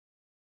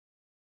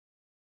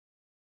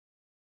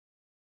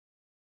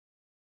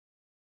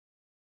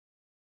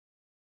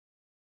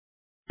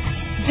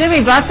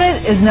Jimmy Buffett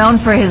is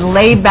known for his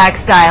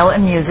laid-back style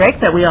and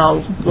music that we all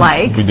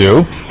like. We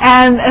do.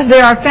 And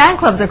there are fan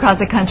clubs across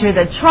the country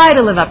that try to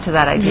live up to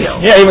that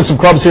ideal. Yeah, even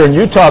some clubs here in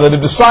Utah that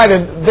have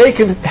decided they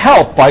can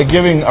help by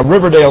giving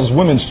Riverdale's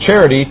women's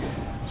charity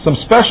some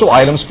special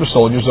items for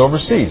soldiers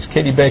overseas.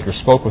 Katie Baker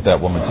spoke with that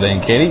woman today.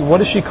 And Katie,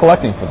 what is she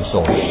collecting for the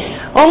soldiers?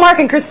 Well, Mark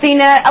and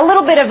Christina, a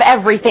little bit of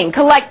everything.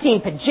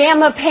 Collecting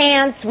pajama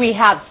pants, we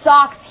have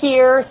socks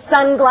here,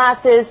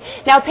 sunglasses.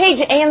 Now, Paige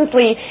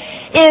Ansley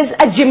is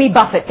a Jimmy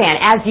Buffett fan,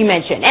 as you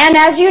mentioned. And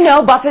as you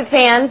know, Buffett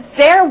fans,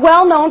 they're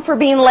well known for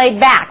being laid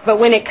back. But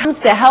when it comes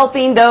to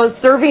helping those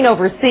serving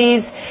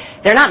overseas,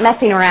 they're not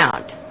messing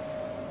around.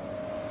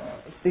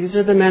 These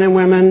are the men and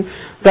women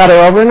that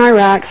are over in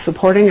Iraq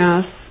supporting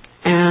us,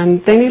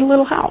 and they need a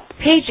little help.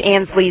 Paige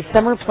Ansley's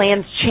summer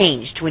plans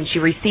changed when she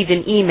received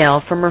an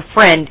email from her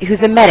friend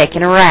who's a medic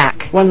in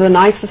Iraq. One of the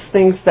nicest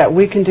things that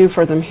we can do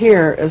for them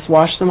here is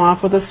wash them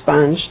off with a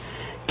sponge,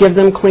 give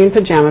them clean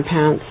pajama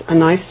pants, a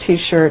nice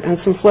t-shirt, and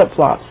some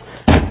flip-flops.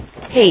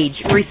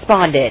 Paige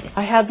responded.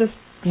 I had this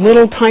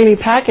little tiny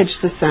package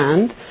to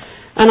send,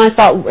 and I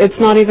thought it's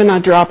not even a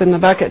drop in the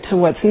bucket to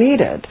what's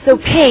needed. So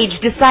Paige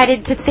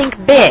decided to think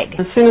big.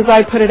 As soon as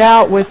I put it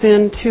out,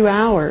 within 2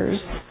 hours,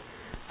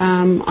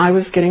 I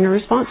was getting a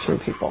response from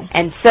people.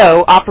 And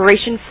so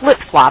Operation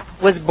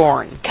Flipflop was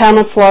born.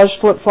 Camouflage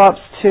flip-flops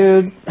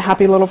to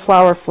happy little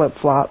flower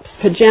flip-flops.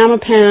 Pajama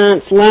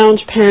pants, lounge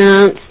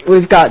pants,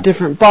 we've got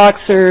different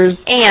boxers.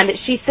 And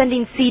she's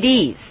sending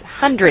CDs,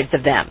 hundreds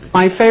of them.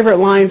 My favorite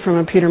line from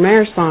a Peter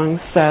Mayer song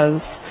says,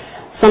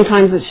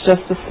 sometimes it's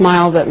just a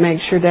smile that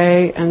makes your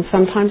day, and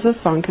sometimes a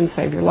song can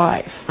save your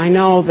life. I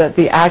know that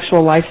the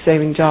actual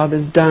life-saving job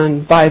is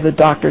done by the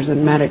doctors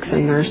and medics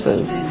and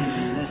nurses.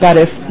 But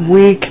if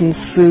we can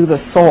soothe the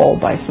soul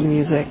by some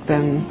music,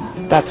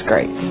 then that's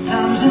great.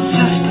 Sometimes it's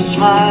just a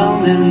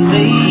smile that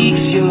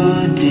makes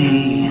your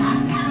day.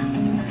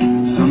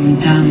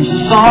 Sometimes a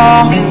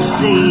song can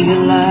save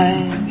your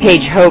life.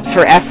 Paige hopes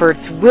her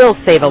efforts will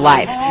save a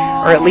life,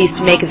 or at least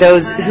make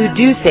those who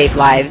do save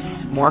lives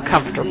more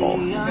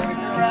comfortable.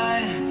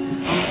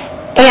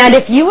 And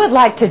if you would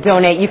like to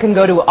donate, you can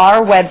go to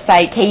our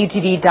website,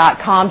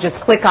 KUTV.com.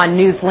 Just click on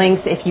news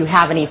links if you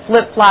have any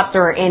flip-flops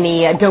or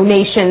any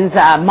donations,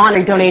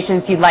 monetary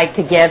donations you'd like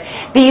to give.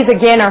 These,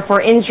 again, are for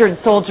injured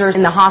soldiers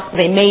in the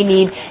hospital. They may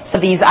need some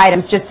of these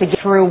items just to get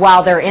through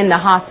while they're in the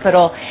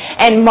hospital.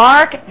 And,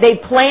 Mark, they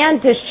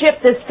plan to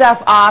ship this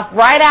stuff off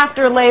right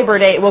after Labor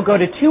Day. It will go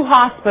to 2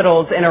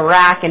 hospitals in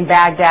Iraq and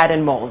Baghdad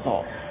and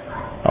Mosul.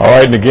 All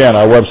right, and again,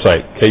 our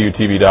website,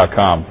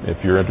 KUTV.com,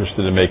 if you're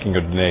interested in making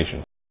a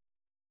donation.